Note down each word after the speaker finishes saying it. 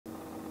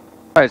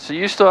Alright, so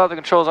you still have the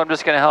controls, I'm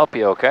just going to help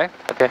you, okay?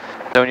 Okay.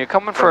 So when you're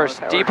coming for a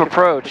steep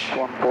approach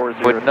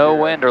with no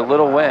wind or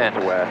little wind,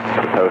 we're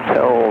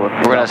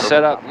going to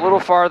set up a little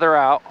farther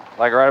out,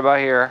 like right about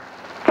here.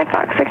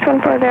 Fox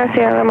 6140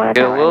 Sierra Lima.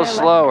 Get a little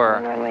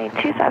slower. Runway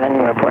 27,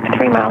 report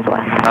 3 miles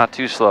west. Not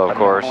too slow, of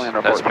course.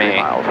 That's me.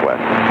 3 miles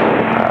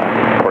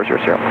west.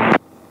 400.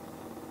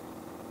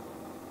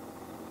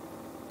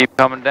 Keep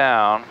coming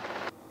down.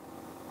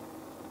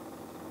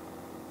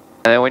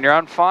 And then when you're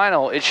on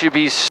final, it should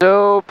be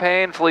so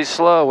painfully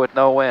slow with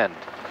no wind.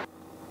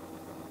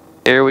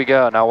 Here we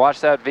go. Now watch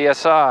that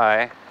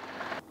VSI. A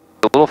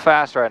little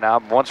fast right now,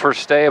 but once we're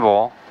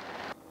stable.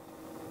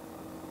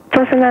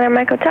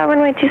 Mike Hotel,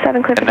 runway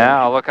 27, clear. And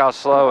now look how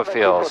slow it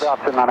feels.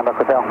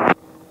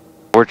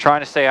 We're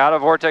trying to stay out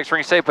of Vortex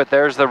Ring State, but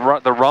there's the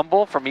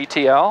rumble from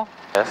ETL.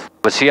 Yes.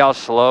 But see how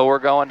slow we're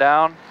going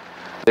down?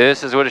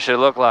 This is what it should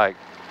look like.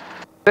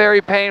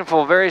 Very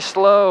painful, very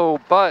slow,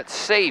 but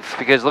safe,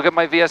 because look at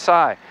my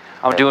VSI.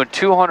 I'm doing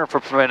 200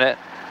 per minute,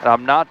 and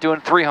I'm not doing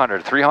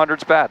 300.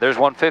 300's bad. There's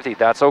 150.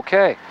 That's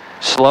okay.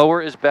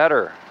 Slower is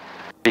better,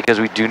 because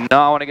we do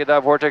not want to get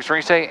that Vortex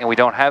Ring State, and we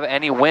don't have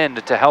any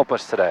wind to help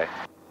us today.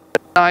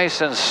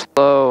 Nice and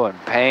slow and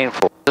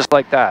painful, just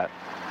like that.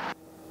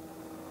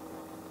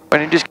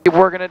 And you just keep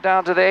working it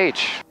down to the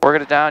H.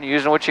 Working it down,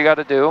 using what you got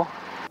to do.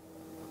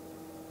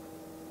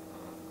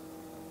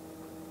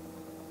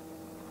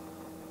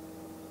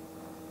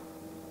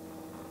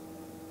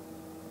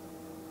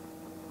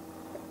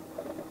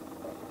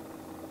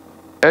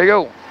 There you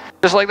go,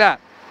 just like that.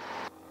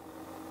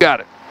 Got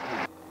it.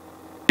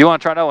 You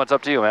want to try another one, it's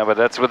up to you, man, but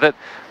that's with it.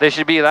 They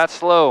should be that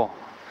slow.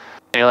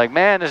 And you're like,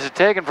 man, this is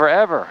taking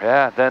forever.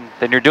 Yeah,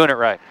 then you're doing it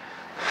right.